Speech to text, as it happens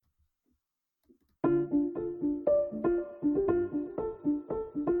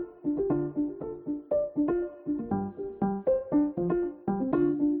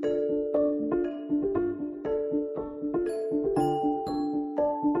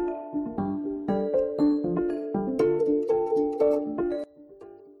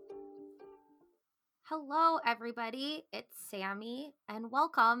everybody. It's Sammy, and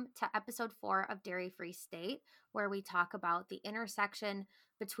welcome to episode 4 of Dairy Free State, where we talk about the intersection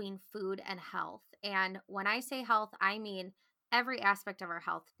between food and health. And when I say health, I mean every aspect of our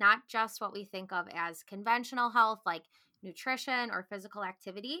health, not just what we think of as conventional health, like nutrition or physical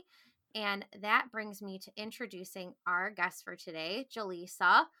activity. And that brings me to introducing our guest for today,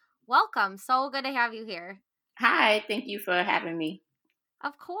 Jaleesa. Welcome. So good to have you here. Hi, thank you for having me.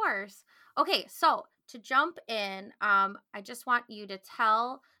 Of course. Okay, so to jump in, I just want you to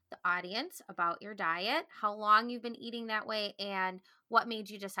tell the audience about your diet, how long you've been eating that way, and what made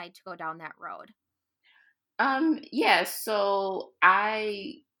you decide to go down that road. Yeah, so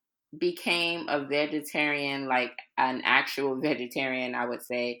I became a vegetarian, like an actual vegetarian, I would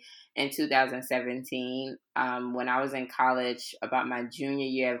say, in 2017. When I was in college, about my junior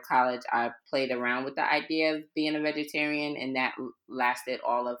year of college, I played around with the idea of being a vegetarian, and that lasted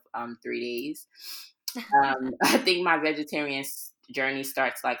all of 3 days. I think my vegetarian journey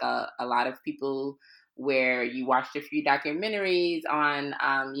starts like a lot of people, where you watched a few documentaries on,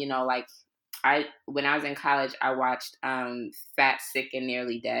 like when I was in college, I watched Fat, Sick, and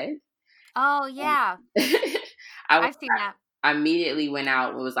Nearly Dead. Oh, Um, yeah, I, was, I've seen that. I immediately went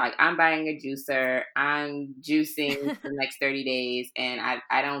out and was like, I'm buying a juicer. I'm juicing for the next 30 days. And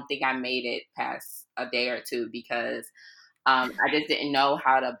I don't think I made it past a day or two because I just didn't know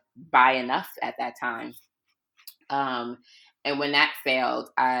how to buy enough at that time. Um, and when that failed,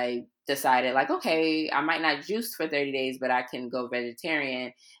 I decided, like, okay, I might not juice for 30 days, but I can go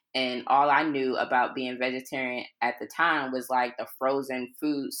vegetarian. And all I knew about being vegetarian at the time was like the frozen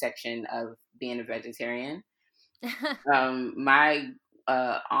food section of being a vegetarian. My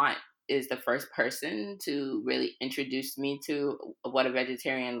aunt is the first person to really introduce me to what a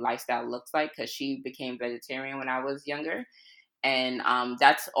vegetarian lifestyle looks like, because she became vegetarian when I was younger. And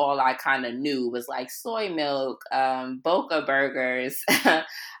that's all I kind of knew was like soy milk, Boca burgers,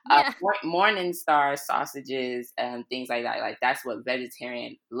 Yeah. Morning Star sausages, and things like that. Like that's what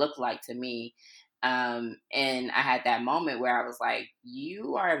vegetarian looked like to me. And I had that moment where I was like,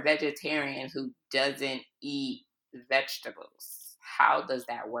 "You are a vegetarian who doesn't eat vegetables. How does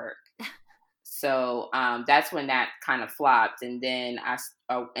that work?" So that's when that kind of flopped. And then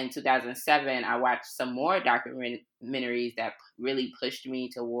in 2007, I watched some more documentaries that really pushed me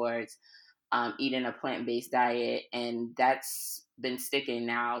towards eating a plant-based diet, and that's been sticking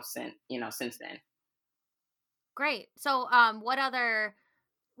now since then. Great. So, what other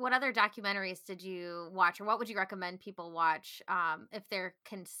documentaries did you watch, or what would you recommend people watch if they're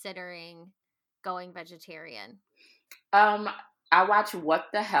considering going vegetarian? Um, I watch What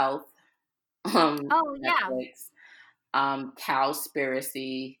the Health, Oh, yeah. Netflix,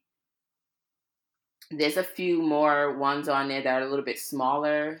 Cowspiracy. There's a few more ones on there that are a little bit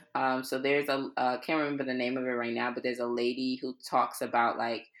smaller. So there's can't remember the name of it right now, but there's a lady who talks about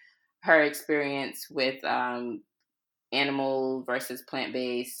like her experience with animal versus plant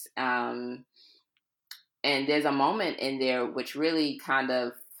based. And there's a moment in there which really kind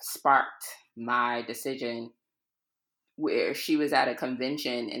of sparked my decision, where she was at a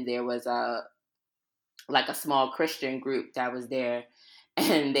convention and there was a small Christian group that was there,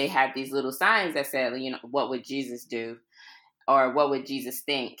 and they had these little signs that said, what would Jesus do? Or what would Jesus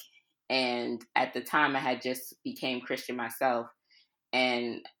think? And at the time I had just became Christian myself,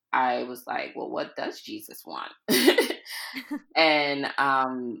 and I was like, well, what does Jesus want? And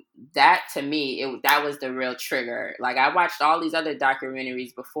that to me, that was the real trigger. Like I watched all these other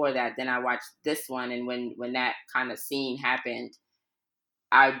documentaries before that, then I watched this one, and when that kind of scene happened,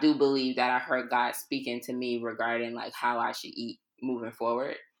 I do believe that I heard God speaking to me regarding like how I should eat moving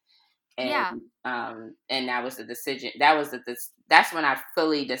forward. And Yeah. and that was the decision. That's when I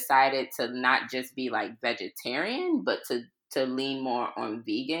fully decided to not just be like vegetarian, but to lean more on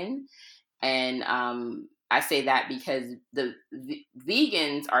vegan. And I say that because the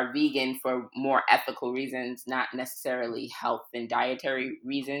vegans are vegan for more ethical reasons, not necessarily health and dietary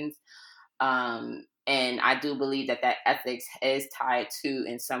reasons. And I do believe that ethics is tied to,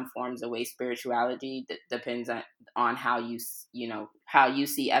 in some forms, of way, spirituality. That depends on how how you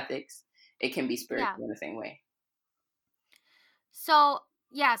see ethics. It can be Yeah. spiritual in the same way. So,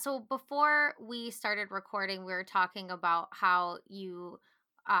 yeah, so before we started recording, we were talking about how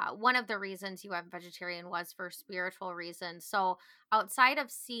one of the reasons you went vegetarian was for spiritual reasons. So, outside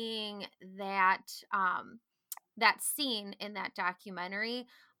of seeing that scene in that documentary,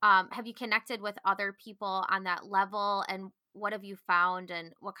 have you connected with other people on that level? And what have you found,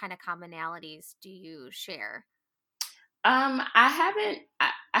 and what kind of commonalities do you share? I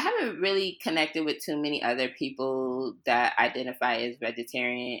haven't really connected with too many other people that identify as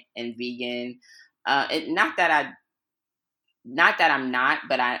vegetarian and vegan. Not that I'm not,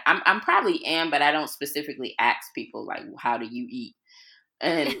 but I'm probably am, but I don't specifically ask people like, how do you eat?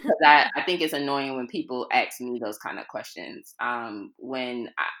 And because I think it's annoying when people ask me those kind of questions.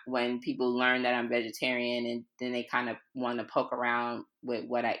 When people learn that I'm vegetarian, and then they kind of want to poke around with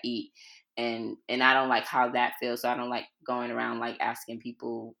what I eat, and I don't like how that feels. So I don't like going around like asking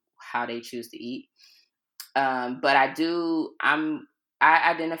people how they choose to eat. But I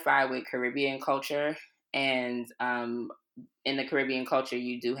identify with Caribbean culture, and in the Caribbean culture,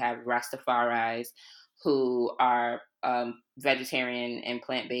 you do have Rastafaris who are vegetarian and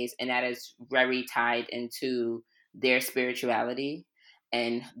plant based, and that is very tied into their spirituality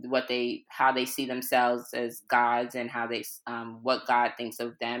and how they see themselves as gods, and how they what God thinks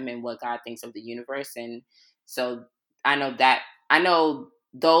of them and what God thinks of the universe. And so I know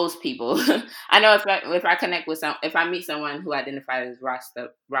those people. I know if I connect with if I meet someone who identifies as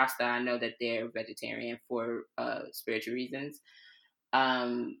Rasta, I know that they're vegetarian for spiritual reasons.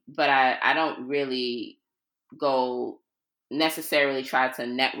 But I don't really go necessarily try to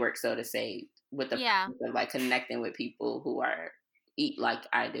network, so to say, with the purpose of like connecting with people who are eat like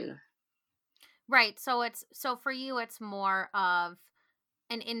I do. Right. So for you, it's more of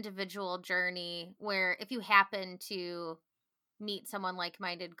an individual journey where if you happen to meet someone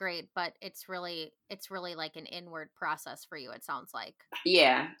like-minded, great, but it's really like an inward process for you, it sounds like.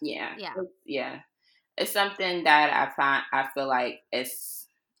 Yeah. Yeah. It's something that I feel like it's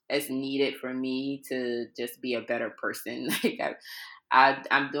needed for me to just be a better person. Like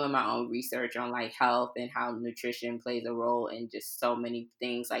I'm doing my own research on like health and how nutrition plays a role in just so many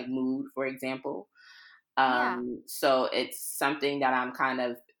things, like mood, for example. Yeah. So it's something that I'm kind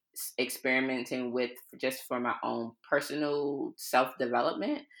of experimenting with just for my own personal self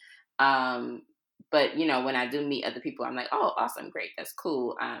development. But when I do meet other people, I'm like, oh, awesome, great, that's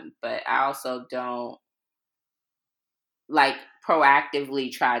cool. But I also don't like proactively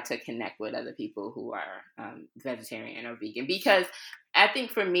try to connect with other people who are vegetarian or vegan, because I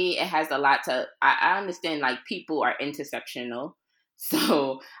think for me it has a lot to. I understand like people are intersectional,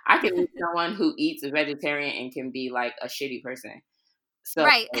 so I can meet someone who eats a vegetarian and can be like a shitty person. So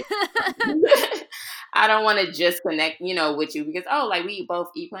Right. I don't want to just connect, with you because like we both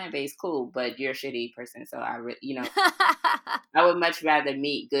eat plant based, cool, but you're a shitty person. So I would much rather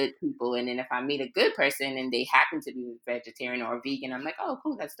meet good people, and then if I meet a good person and they happen to be vegetarian or vegan, I'm like, oh,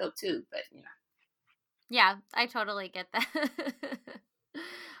 cool, that's dope too. But Yeah, I totally get that.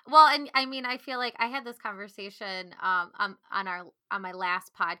 Well, and I mean, I feel like I had this conversation on my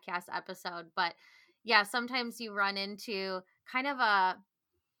last podcast episode, but yeah, sometimes you run into kind of a,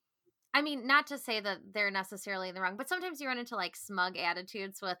 I mean, not to say that they're necessarily in the wrong, but sometimes you run into like smug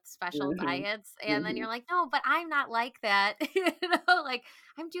attitudes with special hmm diets, and then hmm you're like, no, but I'm not like that. Like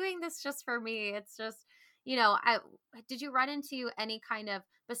I'm doing this just for me. It's just, I did you run into any kind of,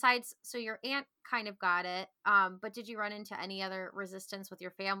 besides, so your aunt kind of got it, but did you run into any other resistance with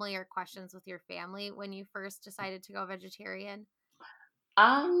your family or questions with your family when you first decided to go vegetarian?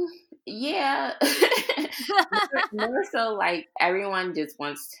 um, yeah, more so like everyone just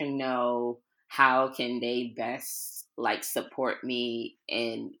wants to know how can they best like support me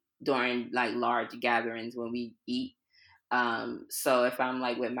and during like large gatherings when we eat. So if I'm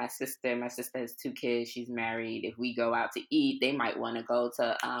like with my sister has 2 kids, she's married. If we go out to eat, they might want to go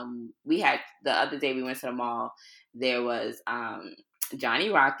to we had the other day we went to the mall, there was Johnny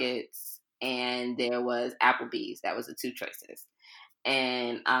Rockets and there was Applebee's. That was the two choices.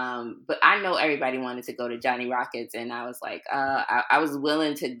 And but I know everybody wanted to go to Johnny Rockets, and I was like, I was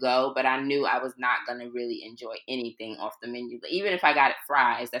willing to go, but I knew I was not gonna really enjoy anything off the menu. But even if I got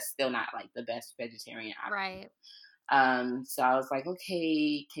fries, that's still not like the best vegetarian option. Right. So I was like,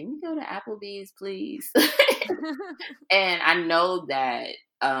 okay, can we go to Applebee's, please? And I know that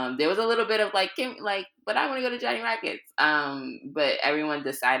there was a little bit of like, but I want to go to Johnny Rockets. But everyone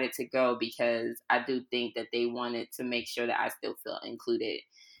decided to go because I do think that they wanted to make sure that I still feel included.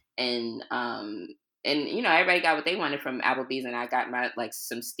 And everybody got what they wanted from Applebee's, and I got my like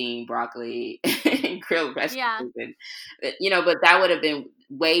some steamed broccoli and grilled Yeah. vegetables, and but that would have been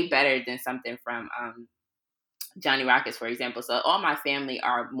way better than something from Johnny Rockets, for example. So all my family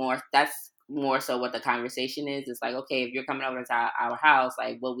are that's more so what the conversation is. It's like, okay, if you're coming over to our house,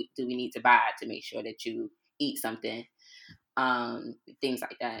 like do we need to buy to make sure that you eat something? Things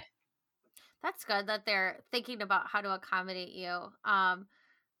like that. That's good that they're thinking about how to accommodate you.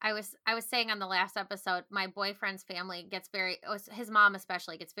 I was saying on the last episode, my boyfriend's family gets his mom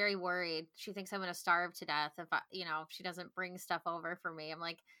especially gets very worried. She thinks I'm going to starve to death if if she doesn't bring stuff over for me. I'm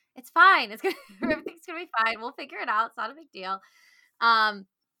like, it's fine. It's gonna everything's gonna be fine. We'll figure it out. It's not a big deal. Um,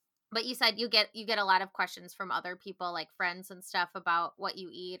 But you said you get a lot of questions from other people, like friends and stuff, about what you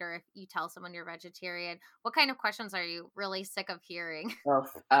eat, or if you tell someone you're vegetarian. What kind of questions are you really sick of hearing? Well,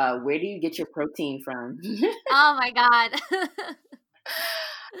 where do you get your protein from? Oh my god.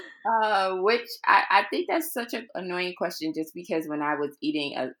 Which I think that's such an annoying question just because when I was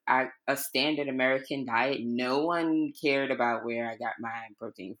eating a standard American diet, no one cared about where I got my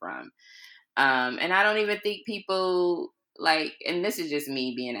protein from. And I don't even think people like, and this is just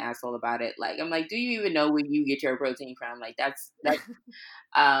me being an asshole about it. Like, I'm like, do you even know where you get your protein from? Like,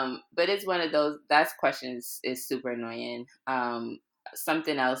 but it's one of those, that's questions is super annoying.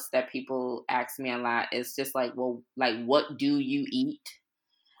 Something else that people ask me a lot is just like, well, like, what do you eat?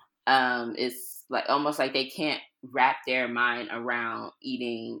 It's like almost like they can't wrap their mind around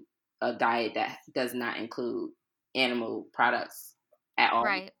eating a diet that does not include animal products at all.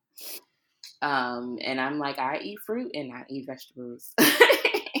 Right. And I'm like, I eat fruit and I eat vegetables.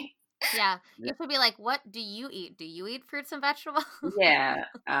 Yeah. You should be like, what do you eat? Do you eat fruits and vegetables? Yeah.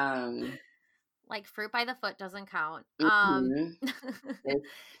 Like fruit by the foot doesn't count. Mhm.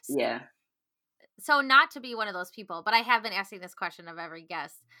 Yeah. So not to be one of those people, but I have been asking this question of every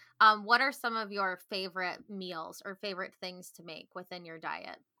guest. What are some of your favorite meals or favorite things to make within your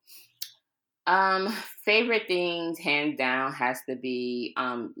diet? Um, Favorite things, hands down, has to be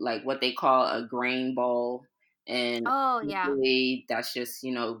like what they call a grain bowl, and Oh yeah. usually that's just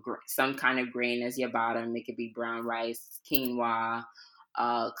some kind of grain as your bottom. It could be brown rice, quinoa,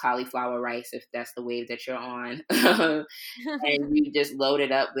 cauliflower rice if that's the wave that you're on. And you just load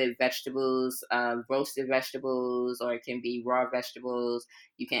it up with vegetables, roasted vegetables, or it can be raw vegetables.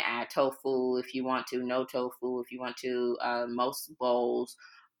 You can add tofu if you want to, no tofu if you want to. Most bowls,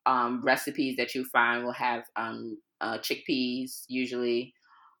 recipes that you find will have chickpeas usually,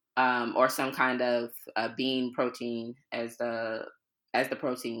 or some kind of bean protein as the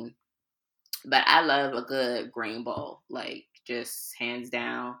protein. But I love a good grain bowl, like just hands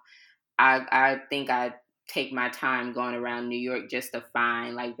down. I think I take my time going around New York just to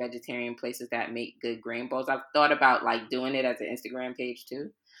find like vegetarian places that make good grain bowls. I've thought about like doing it as an Instagram page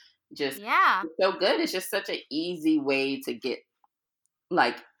too. Just Yeah. it's so good. It's just such an easy way to get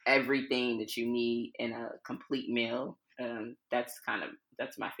like everything that you need in a complete meal. That's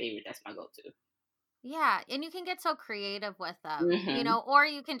my favorite. That's my go-to. Yeah, and you can get so creative with them, Hmm. or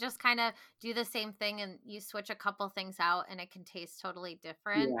you can just kind of do the same thing and you switch a couple things out and it can taste totally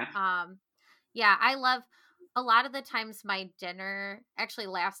different. Yeah. Yeah, I love a lot of the times my dinner, actually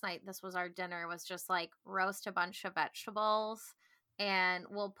last night this was our dinner, was just like roast a bunch of vegetables and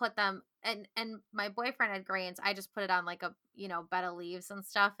we'll put them, and my boyfriend had grains. I just put it on like a, bed of leaves and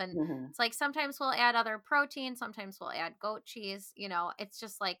stuff, and Hmm. it's like sometimes we'll add other protein, sometimes we'll add goat cheese, it's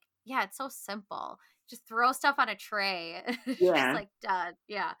just like, yeah, it's so simple. Just throw stuff on a tray. It's just Yeah. like done.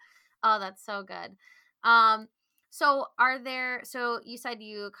 Yeah. Oh, that's so good. Um, so you said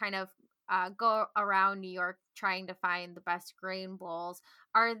you kind of go around New York trying to find the best grain bowls.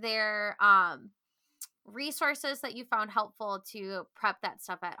 Are there resources that you found helpful to prep that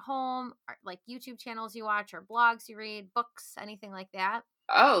stuff at home, or like YouTube channels you watch or blogs you read, books, anything like that?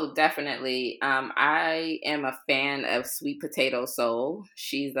 Oh, definitely. I am a fan of Sweet Potato Soul.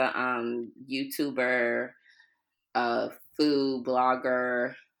 She's a YouTuber, food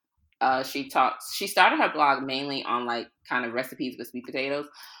blogger. She started her blog mainly on like kind of recipes with sweet potatoes,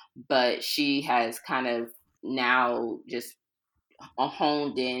 but she has kind of now just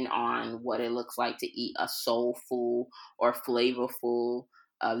honed in on what it looks like to eat a soulful or flavorful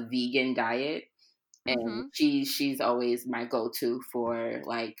vegan diet. And Mm-hmm. she's always my go-to for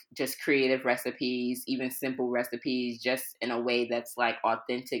like just creative recipes, even simple recipes, just in a way that's like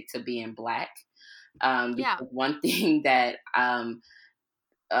authentic to being Black. Yeah. Because one thing that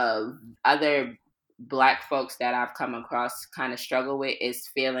uh, other Black folks that I've come across kind of struggle with is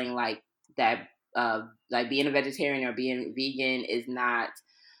feeling that like being a vegetarian or being vegan is not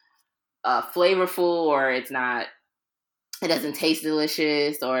flavorful, or it doesn't taste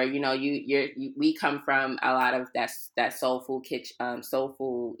delicious, or we come from a lot of that soulful kitchen,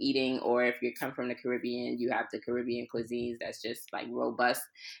 soulful eating, or if you come from the Caribbean, you have the Caribbean cuisines that's just like robust,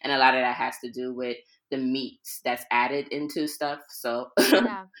 and a lot of that has to do with the meats that's added into stuff. So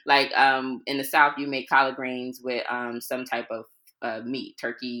Yeah. like in the South, you make collard greens with some type of meat,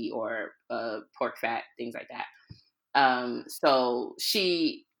 turkey or pork fat, things like that. So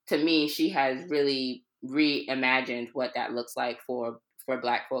to me, she has really reimagined what that looks like for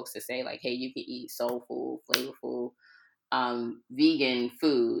Black folks to say like, hey, you can eat soulful, flavorful, vegan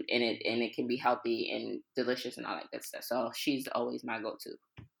food, and it can be healthy and delicious and all that good stuff. So she's always my go-to.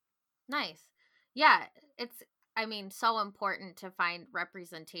 Nice. Yeah, it's I mean, so important to find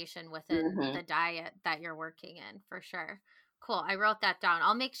representation within Hmm. the diet that you're working in for sure. Cool. I wrote that down.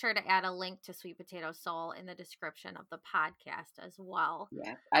 I'll make sure to add a link to Sweet Potato Soul in the description of the podcast as well.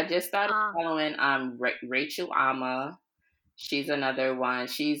 Yeah, I just started Um, following Rachel Ama. She's another one.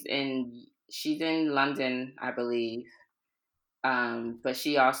 She's in London, I believe. But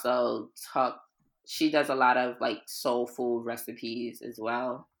she also talk. She does a lot of like soul food recipes as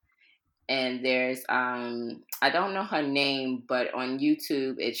well. And there's I don't know her name, but on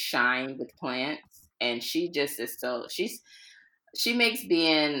YouTube it's Shine with Plants, and she just is so she makes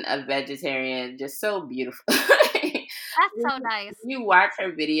being a vegetarian just so beautiful. that's so nice. You watch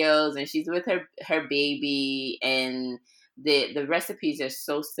her videos and she's with her baby, and the recipes are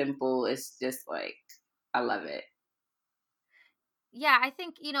so simple. It's just like I love it. Yeah, I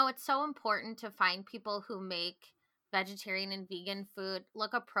think, it's so important to find people who make vegetarian and vegan food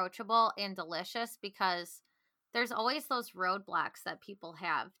look approachable and delicious because there's always those roadblocks that people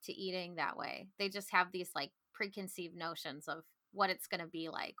have to eating that way. They just have these like preconceived notions of what it's going to be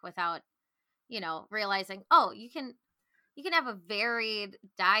like without, realizing, oh, you can have a varied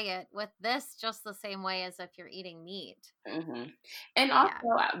diet with this just the same way as if you're eating meat. Hmm. And Yeah.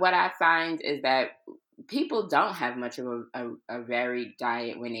 also, what I find is that people don't have much of a varied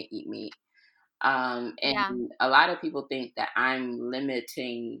diet when they eat meat. And Yeah. a lot of people think that I'm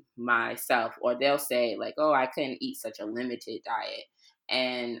limiting myself, or they'll say like, "Oh, I couldn't eat such a limited diet."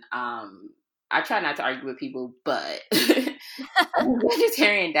 And I try not to argue with people, but a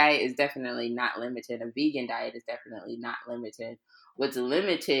vegetarian diet is definitely not limited. A vegan diet is definitely not limited. What's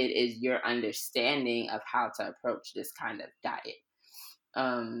limited is your understanding of how to approach this kind of diet.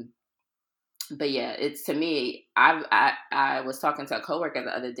 Um, but yeah, it's to me. I was talking to a coworker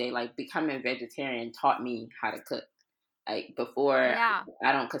the other day. Like becoming vegetarian taught me how to cook. Like before, Yeah.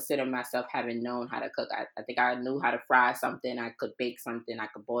 I don't consider myself having known how to cook. I think I knew how to fry something. I could bake something. I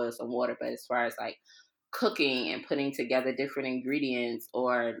could boil some water. But as far as like cooking and putting together different ingredients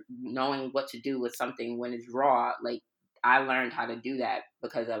or knowing what to do with something when it's raw, like I learned how to do that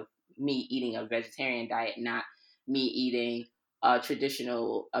because of me eating a vegetarian diet, not me eating a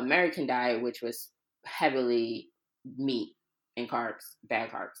traditional American diet, which was heavily meat and carbs, bad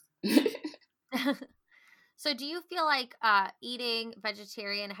carbs. So, do you feel like eating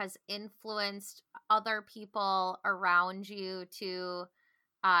vegetarian has influenced other people around you to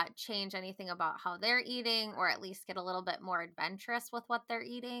change anything about how they're eating, or at least get a little bit more adventurous with what they're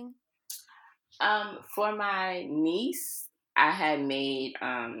eating? For my niece, I had made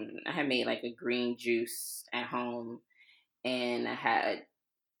like a green juice at home, and I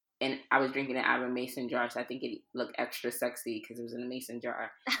was drinking it out of a mason jar, so I think it looked extra sexy because it was in a mason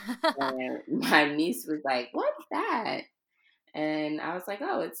jar. And my niece was like, "What's that?" And I was like,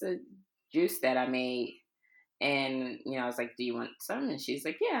 "Oh, it's a juice that I made." And I was like, "Do you want some?" And she's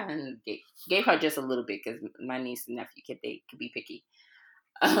like, "Yeah," and gave her just a little bit because my niece and nephew they could be picky.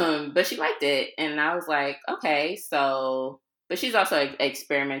 But she liked it, and I was like, "Okay, so." But she's also an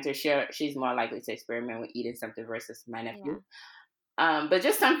experimenter. She's more likely to experiment with eating something versus my Yeah. nephew. But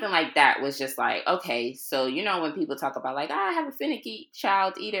just something like that was just like, okay, so when people talk about like, I have a finicky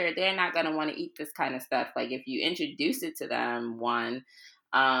child eater, they're not gonna want to eat this kind of stuff. Like if you introduce it to them,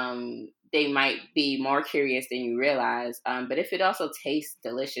 they might be more curious than you realize. But if it also tastes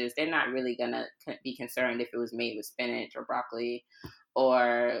delicious, they're not really gonna be concerned if it was made with spinach or broccoli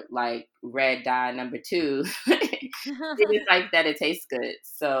or like red dye number two. They just like that it tastes good.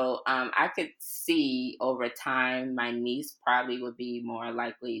 So I could see over time my niece probably would be more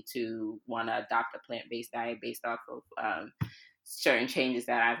likely to want to adopt a plant based diet based off of certain changes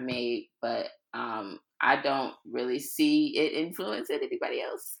that I've made. But I don't really see it influencing anybody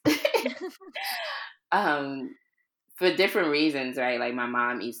else. um, for different reasons, right? Like my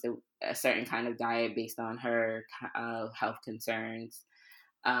mom eats a certain kind of diet based on her health concerns.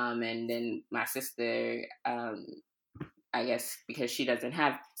 And then my sister, I guess because she doesn't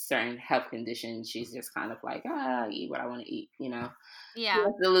have certain health conditions, she's just kind of like, I eat what I want to eat. She Yeah.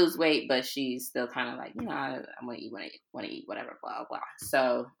 wants to lose weight, but she's still kind of like, I want to eat when I want to eat, whatever, blah blah.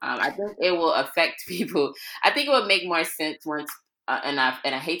 So I think it will affect people. I think it would make more sense once, and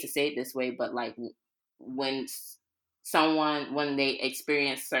I hate to say it this way, but like when when they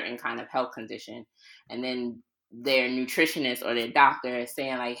experience certain kind of health condition, and then their nutritionist or their doctor is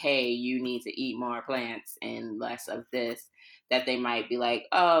saying like, hey, you need to eat more plants and less of this, that they might be like,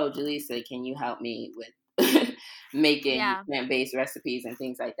 oh, Jaleesa, can you help me with making Yeah. plant-based recipes and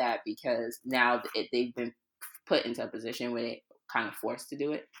things like that, because now they've been put into a position where they're kind of forced to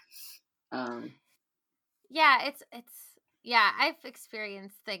do it. um Yeah, it's yeah, I've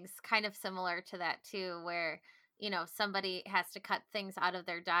experienced things kind of similar to that too, where somebody has to cut things out of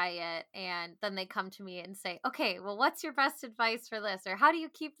their diet and then they come to me and say, okay, well, what's your best advice for this? Or how do you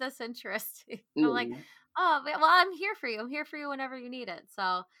keep this interesting? I'm like, Yeah. oh, well, I'm here for you. I'm here for you whenever you need it.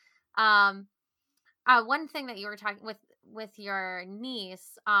 So, um, one thing that you were talking with your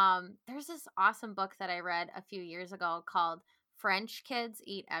niece, there's this awesome book that I read a few years ago called French Kids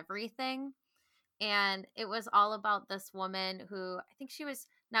Eat Everything, and it was all about this woman who, I think she was,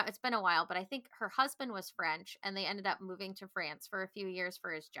 now it's been a while, but I think her husband was French and they ended up moving to France for a few years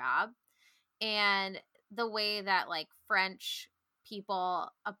for his job. And the way that like French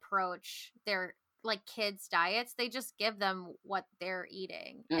people approach their like kids diets, they just give them what they're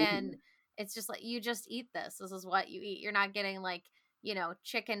eating. And Hmm. it's just like, you just eat this. This is what you eat. You're not getting like,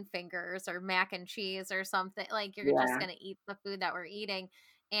 chicken fingers or mac and cheese or something. Like you're just Yeah. going to eat the food that we're eating.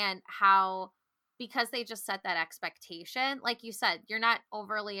 And how, because they just set that expectation, like you said, you're not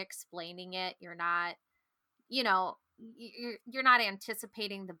overly explaining it. You're not, you know you're not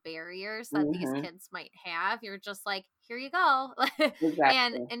anticipating the barriers that these Hmm. kids might have. You're just like, here you go. and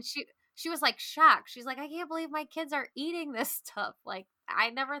Exactly. and she was like shocked. She's like, I can't believe my kids are eating this stuff. Like, I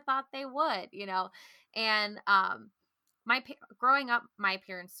never thought they would. And growing up, my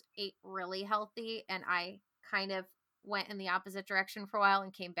parents ate really healthy, and I kind of went in the opposite direction for a while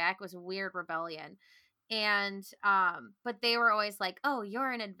and came back. It was a weird rebellion. And but they were always like, oh,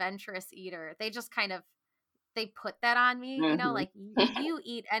 you're an adventurous eater. They just kind of, they put that on me, Hmm. like, you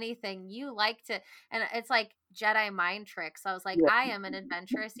eat anything you like to. And it's like Jedi mind tricks. I was like, Yeah. I am an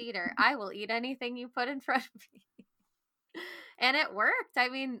adventurous eater. I will eat anything you put in front of me. And it worked. I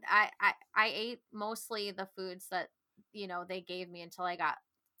mean, I ate mostly the foods that, they gave me until I got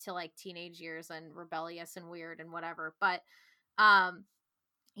to like teenage years and rebellious and weird and whatever. But um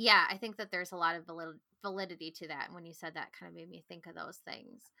yeah, I think that there's a lot of validity to that. And when you said that, kind of made me think of those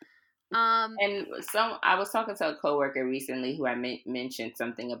things. um And so I was talking to a coworker recently who I mentioned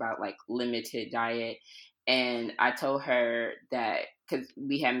something about like limited diet, and I told her that because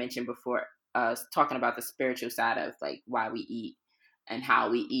we had mentioned before, talking about the spiritual side of like why we eat and how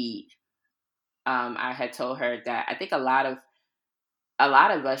we eat. I had told her that I think a lot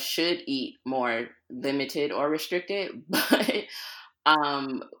of us should eat more limited or restricted, but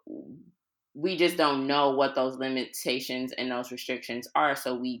um we just don't know what those limitations and those restrictions are,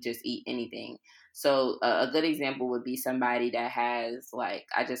 so we just eat anything. So a good example would be somebody that has, like,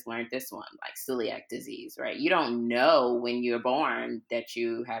 I just learned this one, like celiac disease, right? You don't know when you're born that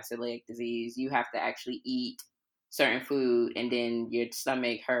you have celiac disease. You have to actually eat certain food and then your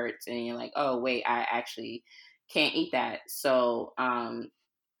stomach hurts and you're like, oh wait, I actually can't eat that. So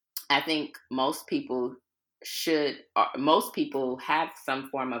I think most people have some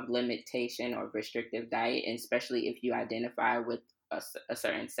form of limitation or restrictive diet, and especially if you identify with a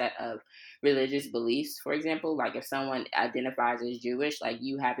certain set of religious beliefs. For example, like if someone identifies as Jewish, like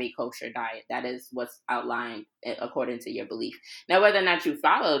you have a kosher diet. That is what's outlined according to your belief. Now, whether or not you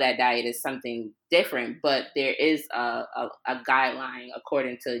follow that diet is something different, but there is a guideline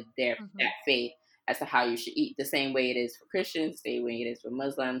according to that mhm. faith as to how you should eat. The same way it is for Christians, the same way it is for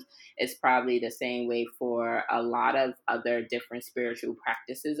Muslims. It's probably the same way for a lot of other different spiritual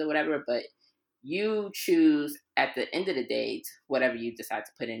practices or whatever, but you choose at the end of the day whatever you decide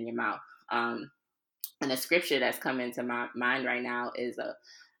to put in your mouth. And a scripture that's come into my mind right now is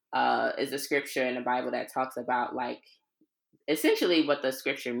a scripture in the Bible that talks about, like, essentially what the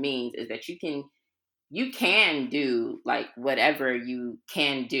scripture means is that you can do like whatever you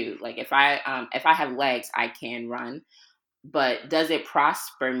can do. Like if I have legs, I can run, but does it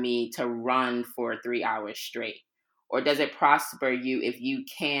prosper me to run for 3 hours straight? Or does it prosper you if you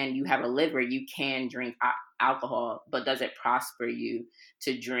have a liver, you can drink alcohol, but does it prosper you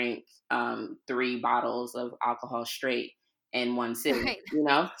to drink 3 bottles of alcohol straight in one sitting?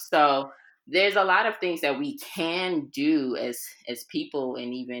 Right. So there's a lot of things that we can do as people,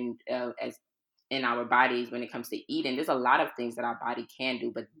 and even as in our bodies when it comes to eating. There's a lot of things that our body can do,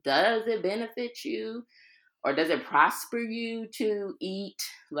 but does it benefit you? Or does it prosper you to eat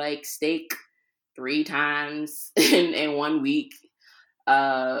like steak 3 times in one week?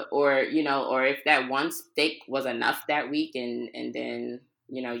 Or if that one steak was enough that week, and then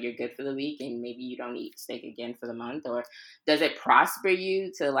you're good for the week, and maybe you don't eat steak again for the month? Or does it prosper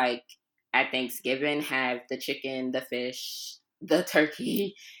you to, like, at Thanksgiving have the chicken, the fish, the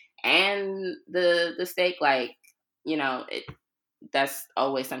turkey, and the steak? Like, that's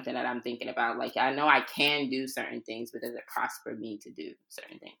always something that I'm thinking about. Like, I know I can do certain things, but does it prosper me to do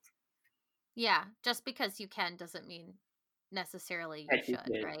certain things? Yeah, just because you can doesn't mean necessarily you That you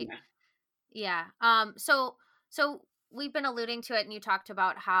should, should, right? yeah. Yeah. So we've been alluding to it, and you talked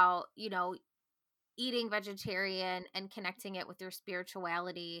about how, eating vegetarian and connecting it with your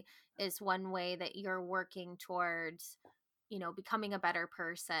spirituality is one way that you're working towards, becoming a better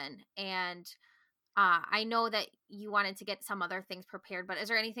person. And I know that you wanted to get some other things prepared, but is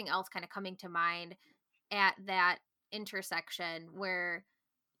there anything else kind of coming to mind at that intersection where,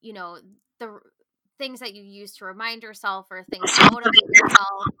 the things that you use to remind yourself or things to motivate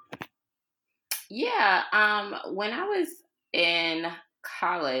yourself? Yeah. When I was in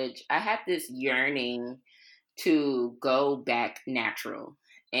college, I had this yearning to go back natural.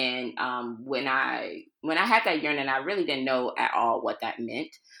 And when I had that yearning, I really didn't know at all what that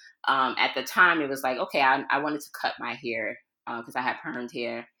meant. At the time, it was like, okay, I wanted to cut my hair because I had permed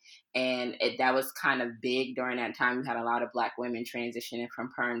hair, and that was kind of big during that time. We had a lot of Black women transitioning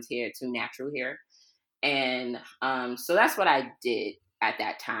from permed hair to natural hair, and so that's what I did at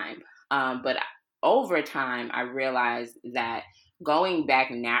that time. But over time, I realized that going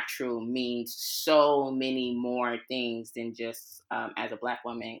back natural means so many more things than just as a Black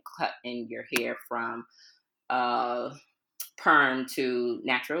woman cutting your hair from uh, perm to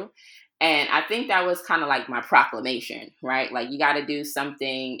natural. And I think that was kind of like my proclamation, right? Like you got to do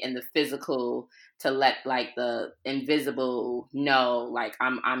something in the physical to let like the invisible know, like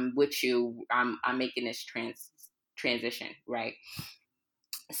I'm with you. I'm making this transition, right?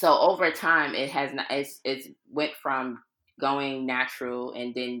 So over time, it has not, it's went from going natural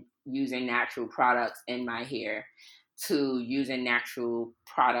and then using natural products in my hair to using natural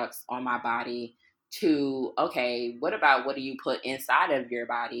products on my body to okay, what do you put inside of your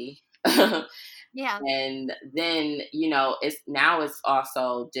body? Yeah. And then it's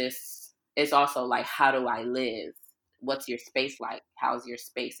also like, how do I live? What's your space like? How's your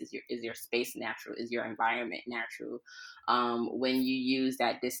space? Is your space natural? Is your environment natural? When you use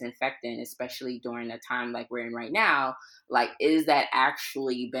that disinfectant, especially during a time like we're in right now, like is that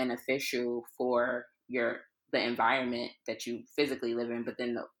actually beneficial for the environment that you physically live in, but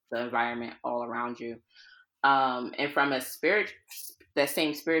then the environment all around you? And from a spirit, the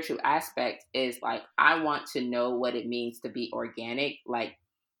same spiritual aspect is like I want to know what it means to be organic, like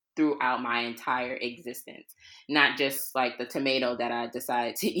throughout my entire existence, not just like the tomato that I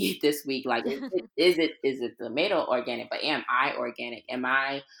decided to eat this week. Like, is it tomato organic? But am I organic? Am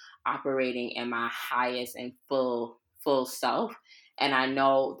I operating in my highest and full self? And I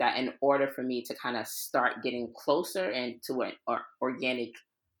know that in order for me to kind of start getting closer and to an organic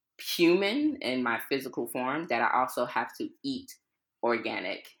human in my physical form, that I also have to eat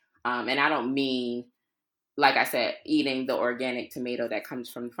organic. And I don't mean, like I said, eating the organic tomato that comes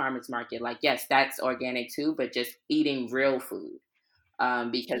from the farmer's market. Like, yes, that's organic too, but just eating real food.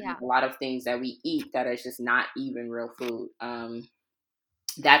 Because Yeah. a lot of things that we eat that is just not even real food.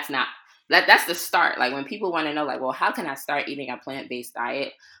 That's not that's the start. Like when people want to know, like, well, how can I start eating a plant-based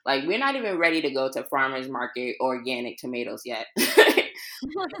diet? Like, we're not even ready to go to farmers market organic tomatoes yet. We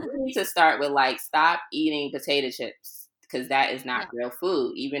need to start with like, stop eating potato chips because that is not Yeah. real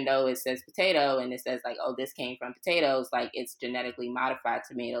food. Even though it says potato and it says like, oh, this came from potatoes, like it's genetically modified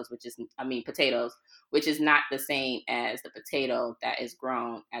potatoes, which is not the same as the potato that is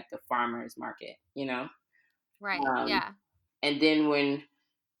grown at the farmer's market, you know? Right. Um, Yeah. and then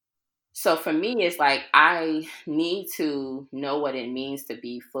so for me, it's like I need to know what it means to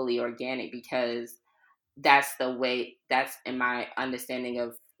be fully organic because that's in my understanding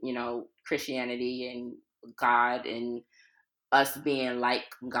of, Christianity and God and us being like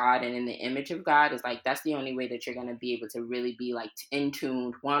God and in the image of God is like, that's the only way that you're going to be able to really be like in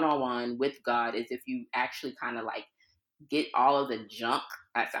tune one-on-one with God is if you actually kind of like get all of the junk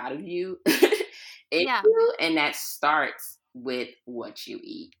that's out of you in Yeah. you, and that starts with what you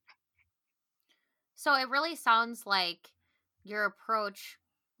eat. So it really sounds like your approach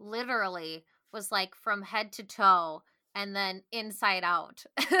literally was like from head to toe and then inside out.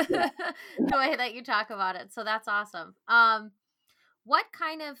 Yeah. The way that you talk about it. So that's awesome. What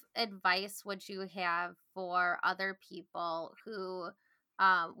kind of advice would you have for other people who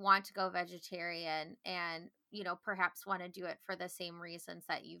want to go vegetarian and, perhaps want to do it for the same reasons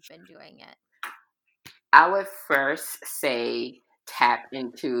that you've been doing it? I would first say tap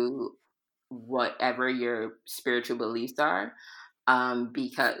into whatever your spiritual beliefs are,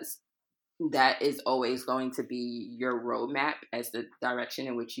 because that is always going to be your roadmap as the direction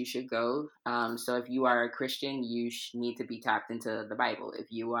in which you should go. So if you are a Christian, you need to be tapped into the Bible. If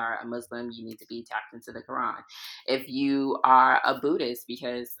you are a Muslim, you need to be tapped into the Quran. If you are a Buddhist,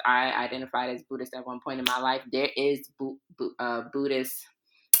 because I identified as Buddhist at one point in my life, there is Buddhist,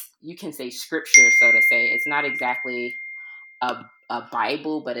 you can say scripture, so to say. It's not exactly a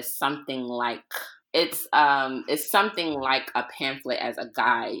Bible, but it's something like a pamphlet as a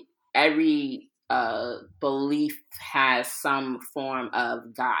guide. belief has some form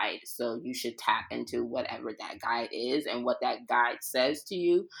of guide. So you should tap into whatever that guide is and what that guide says to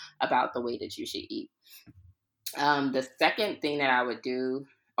you about the way that you should eat. The second thing that I would do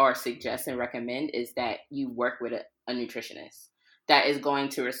or suggest and recommend is that you work with a nutritionist that is going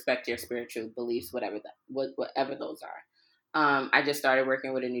to respect your spiritual beliefs, whatever those are. I just started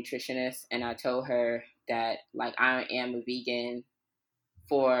working with a nutritionist, and I told her that like I am a vegan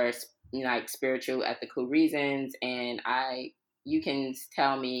for like spiritual, ethical reasons, and you can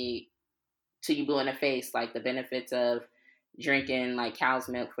tell me till you blue in the face like the benefits of drinking like cow's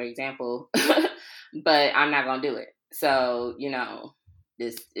milk, for example, but I'm not gonna do it. So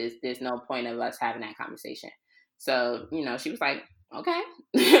there's no point of us having that conversation. So she was like, okay,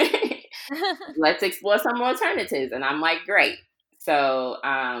 let's explore some alternatives, and I'm like, great. So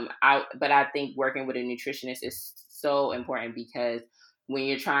I think working with a nutritionist is so important because when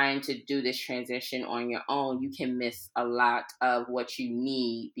you're trying to do this transition on your own, you can miss a lot of what you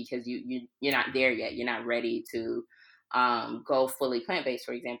need because you're not there yet. You're not ready to go fully plant-based,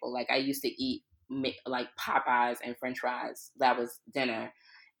 for example. Like I used to eat like Popeyes and French fries. That was dinner.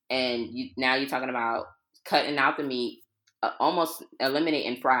 And now you're talking about cutting out the meat, almost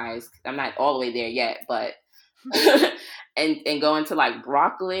eliminating fries. I'm not all the way there yet, but and going to like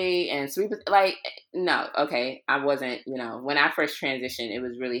broccoli and sweet, like no, okay, I wasn't. When I first transitioned, it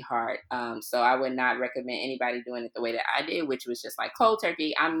was really hard. So I would not recommend anybody doing it the way that I did, which was just like cold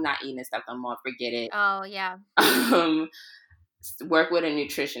turkey. I'm not eating this stuff no more. Forget it. Oh yeah. Work with a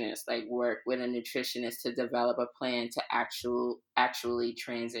nutritionist. Like work with a nutritionist to develop a plan to actually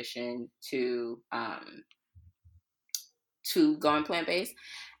transition to going plant based.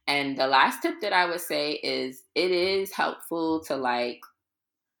 And the last tip that I would say is it is helpful to like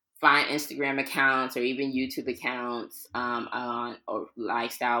find Instagram accounts or even YouTube accounts on or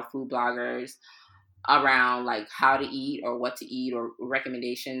lifestyle food bloggers around like how to eat or what to eat or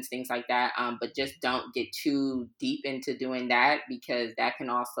recommendations, things like that. But just don't get too deep into doing that because that can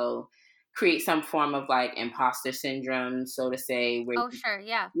also create some form of like imposter syndrome, so to say, where Oh sure,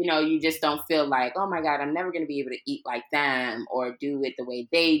 yeah. you just don't feel like, oh my God, I'm never going to be able to eat like them or do it the way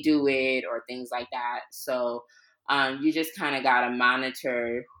they do it or things like that. So you just kind of got to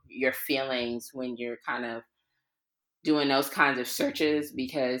monitor your feelings when you're kind of doing those kinds of searches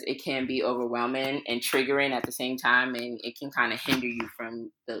because it can be overwhelming and triggering at the same time, and it can kind of hinder you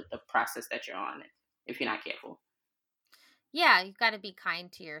from the process that you're on if you're not careful. Yeah, you've got to be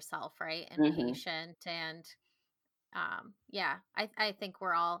kind to yourself, right? And Mm-hmm. patient and yeah, I think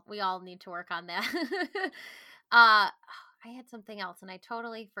we all need to work on that. I had something else and I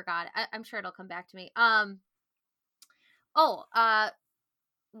totally forgot. I'm sure it'll come back to me. Oh,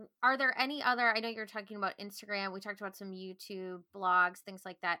 are there any other, I know you're talking about Instagram, we talked about some YouTube blogs, things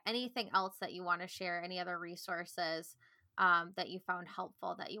like that. Anything else that you want to share? Any other resources that you found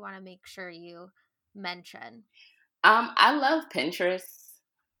helpful that you want to make sure you mention? I love Pinterest.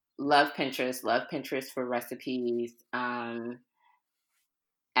 Love Pinterest. Love Pinterest for recipes. I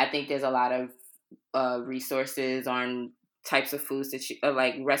think there's a lot of resources on types of foods that you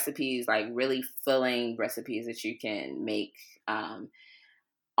like recipes, like really filling recipes that you can make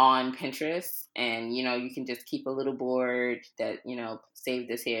on Pinterest. And you can just keep a little board that save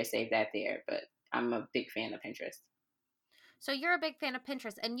this here, save that there. But I'm a big fan of Pinterest. So you're a big fan of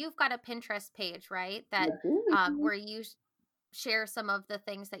Pinterest, and you've got a Pinterest page, right? That where you share some of the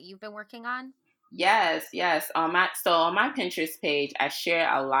things that you've been working on. Yes, yes. On my Pinterest page, I share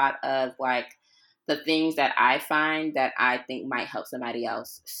a lot of like the things that I find that I think might help somebody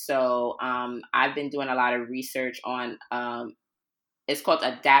else. So I've been doing a lot of research on it's called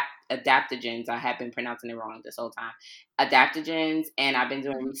adaptogens. I have been pronouncing it wrong this whole time. Adaptogens, and I've been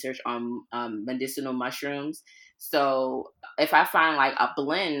doing research on medicinal mushrooms. So if I find like a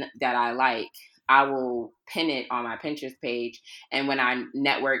blend that I like, I will pin it on my Pinterest page. And when I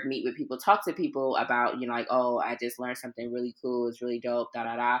network, meet with people, talk to people about, like, oh, I just learned something really cool. It's really dope, da,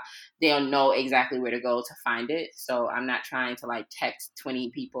 da, da. They'll know exactly where to go to find it. So I'm not trying to like text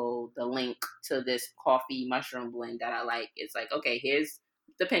 20 people the link to this coffee mushroom blend that I like. It's like, okay, here's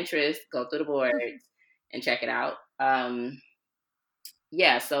the Pinterest, go through the boards and check it out.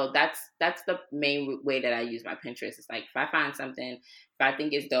 Yeah, so that's the main way that I use my Pinterest. It's like if I find something, if I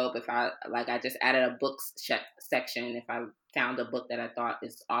think it's dope, if I like, I just added a books section. If I found a book that I thought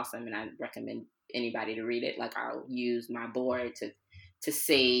is awesome and I recommend anybody to read it, like I'll use my board to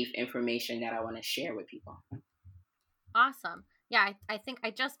save information that I want to share with people. Awesome. Yeah, I think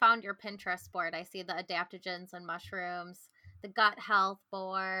I just found your Pinterest board. I see the adaptogens and mushrooms, the gut health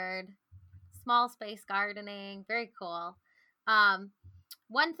board, small space gardening. Very cool.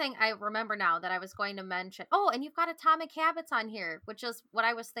 one thing I remember now that I was going to mention. Oh, and you've got Atomic Habits on here, which is what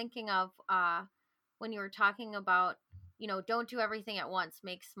I was thinking of when you were talking about, don't do everything at once,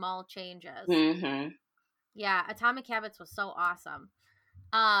 make small changes. Mm-hmm. Yeah, Atomic Habits was so awesome.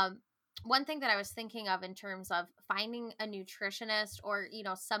 Um, one thing that I was thinking of in terms of finding a nutritionist or,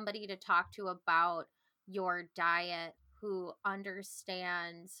 somebody to talk to about your diet who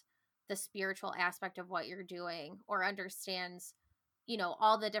understands the spiritual aspect of what you're doing or understands,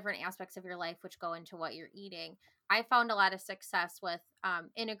 all the different aspects of your life which go into what you're eating. I found a lot of success with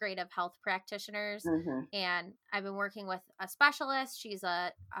integrative health practitioners, Mm-hmm. and I've been working with a specialist. She's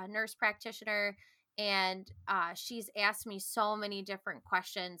a nurse practitioner, and she's asked me so many different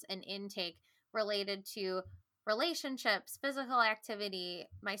questions and intake related to relationships, physical activity,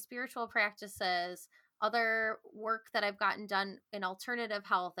 my spiritual practices, other work that I've gotten done in alternative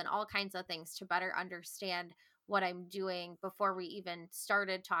health, and all kinds of things to better understand what I'm doing before we even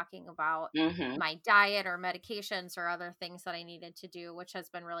started talking about Mm-hmm. my diet or medications or other things that I needed to do, which has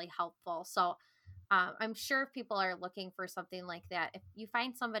been really helpful. So I'm sure if people are looking for something like that, if you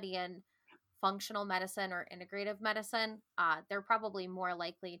find somebody in functional medicine or integrative medicine, they're probably more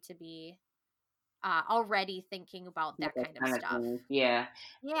likely to be already thinking about Like that those kind of kind of stuff. things. Yeah.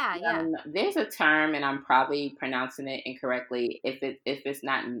 Yeah, yeah. There's a term, and I'm probably pronouncing it incorrectly. If it's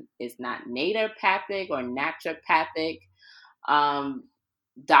not naturopathic or naturopathic um,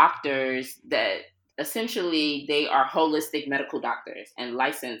 doctors that essentially they are holistic medical doctors and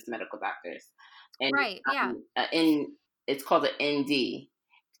licensed medical doctors, and Right, yeah. in it's called an ND.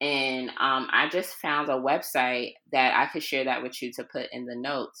 And I just found a website that I could share that with you to put in the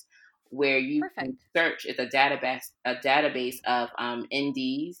notes, where you can Perfect. search. It's a database of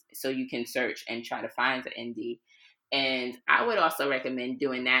NDs, so you can search and try to find the ND. And I would also recommend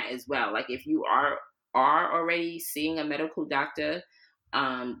doing that as well. Like if you are already seeing a medical doctor,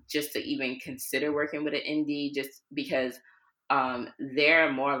 just to even consider working with an ND, just because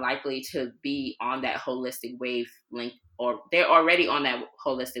they're more likely to be on that holistic wavelength, or they're already on that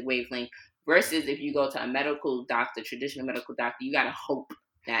holistic wavelength. Versus if you go to a medical doctor, traditional medical doctor, you got to hope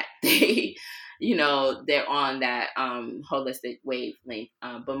that they, they're on that holistic wavelength,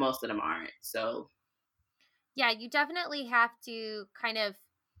 but most of them aren't. So, Yeah, you definitely have to kind of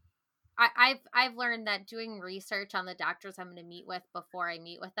I've learned that doing research on the doctors I'm going to meet with before I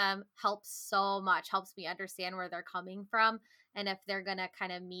meet with them helps so much. Helps me understand where they're coming from and if they're going to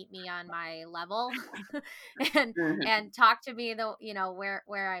kind of meet me on my level and mhm. talk to me the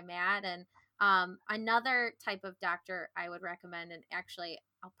where I'm at. And another type of doctor I would recommend, and actually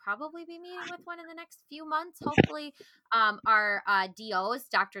I'll probably be meeting with one in the next few months, hopefully, are DOs,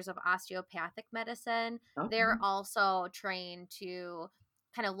 doctors of osteopathic medicine. They're Okay. also trained to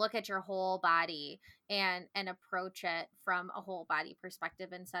kind of look at your whole body and approach it from a whole body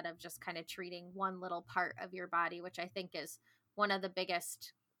perspective instead of just kind of treating one little part of your body, which I think is one of the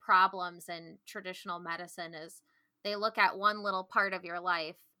biggest problems in traditional medicine. Is they look at one little part of your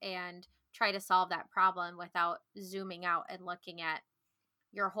life and try to solve that problem without zooming out and looking at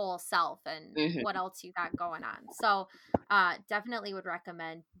your whole self and what Mhm. else you got going on. So definitely would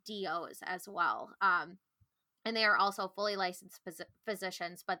recommend DOs as well. And they are also fully licensed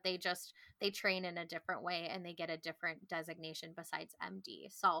physicians, but they train in a different way and they get a different designation besides MD.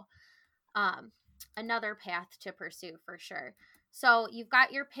 So um another path to pursue for sure. So you've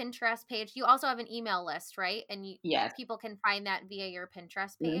got your Pinterest page. You also have an email list, right? And Yes. people can find that via your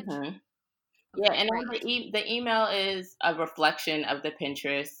Pinterest page. Hmm. Yeah, Okay, and on great. the email is a reflection of the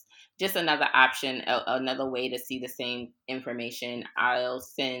Pinterest, just another option, another way to see the same information. I'll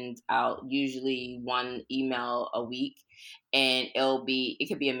send out usually one email a week, and it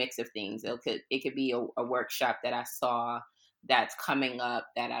could be a mix of things. It could be a workshop that I saw that's coming up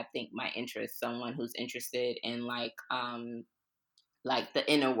that I think might interest someone who's interested in like the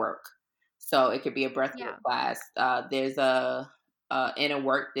inner work. So it could be a breathwork Yeah. class. There's a inner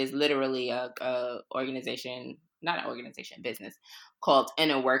work. There's literally a organization, not an organization, business called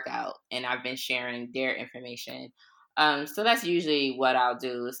Inner Workout, and I've been sharing their information. So that's usually what I'll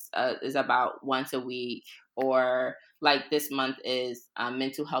do is about once a week, or like this month is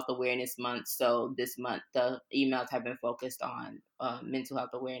Mental Health Awareness Month. So this month the emails have been focused on mental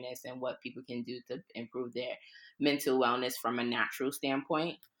health awareness and what people can do to improve their mental wellness from a natural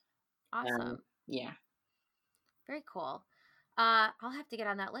standpoint. Um, Awesome. yeah. Very cool. I'll have to get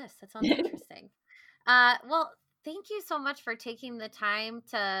on that list. That sounds interesting. Well, thank you so much for taking the time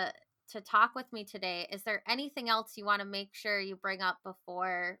to talk with me today. Is there anything else you want to make sure you bring up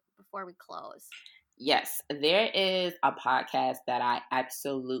before we close? Yes, there is a podcast that I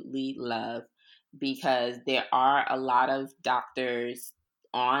absolutely love because there are a lot of doctors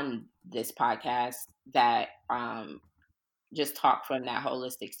on this podcast that just talk from that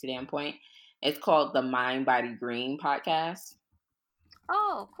holistic standpoint. It's called the Mind Body Green podcast.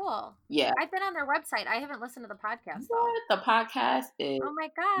 Oh, cool. Yeah. I've been on their website. I haven't listened to the podcast though. What? The podcast is Oh my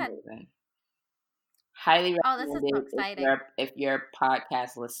God. amazing. Highly Oh, this is recommended so exciting. if you're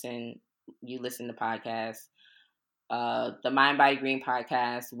podcast you listen to podcasts. The Mind Body Green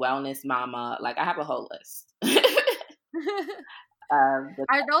podcast, Wellness Mama. Like, I have a whole list. Are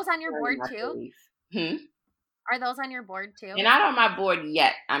those on your board too? Hmm? Are those on your board too? You're not on my board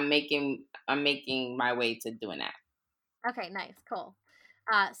yet. I'm making my way to doing that. Okay, nice, cool.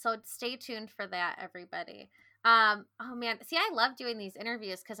 So stay tuned for that, everybody. Oh man, see, I love doing these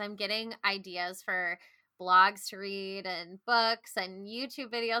interviews because I'm getting ideas for blogs to read and books and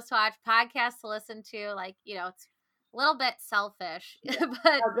YouTube videos to watch, podcasts to listen to. Like, it's a little bit selfish,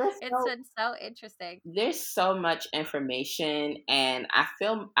 but it's been so interesting. There's so much information, and I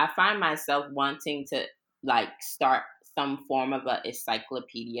find myself wanting to like start some form of an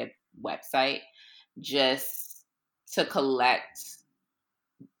encyclopedia website just to collect.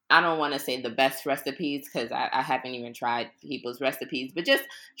 I don't want to say the best recipes because I haven't even tried people's recipes, but just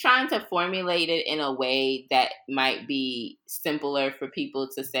trying to formulate it in a way that might be simpler for people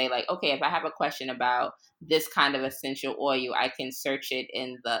to say, like, okay, if I have a question about this kind of essential oil, I can search it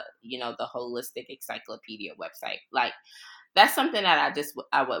in the holistic encyclopedia website. Like, that's something that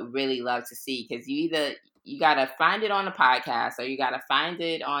I would really love to see, because you got to find it on a podcast, or you got to find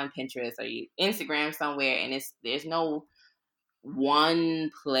it on Pinterest or Instagram somewhere, and there's no one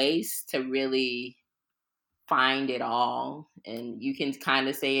place to really find it all. And you can kind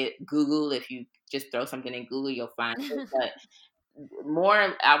of say it Google. If you just throw something in Google, you'll find it. But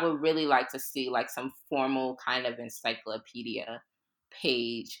more, I would really like to see like some formal kind of encyclopedia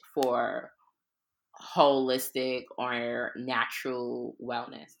page for holistic or natural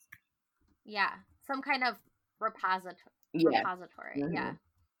wellness. Yeah, some kind of repository. Mm-hmm. Yeah.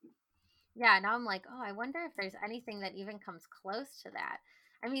 Yeah, now I'm like, oh, I wonder if there's anything that even comes close to that.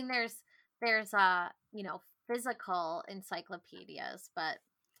 I mean, there's physical encyclopedias, but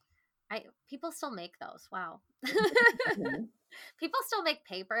people still make those. Wow. Mm-hmm. People still make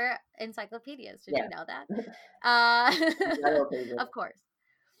paper encyclopedias. Did you know that? Of course.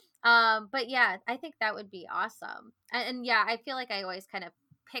 But yeah, I think that would be awesome. And yeah, I feel like I always kind of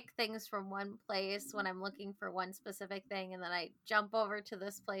pick things from one place when I'm looking for one specific thing, and then I jump over to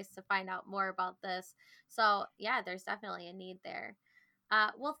this place to find out more about this. So yeah, there's definitely a need there.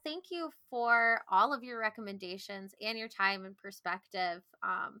 Well, thank you for all of your recommendations and your time and perspective.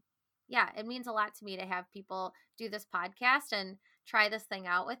 Yeah, it means a lot to me to have people do this podcast and try this thing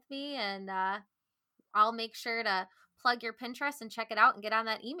out with me. And I'll make sure to plug your Pinterest and check it out and get on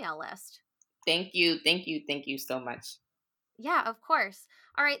that email list. Thank you so much. Yeah, of course.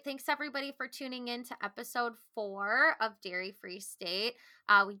 All right. Thanks, everybody, for tuning in to episode 4 of Dairy Free State.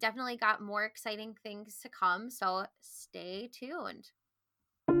 We definitely got more exciting things to come, so stay tuned.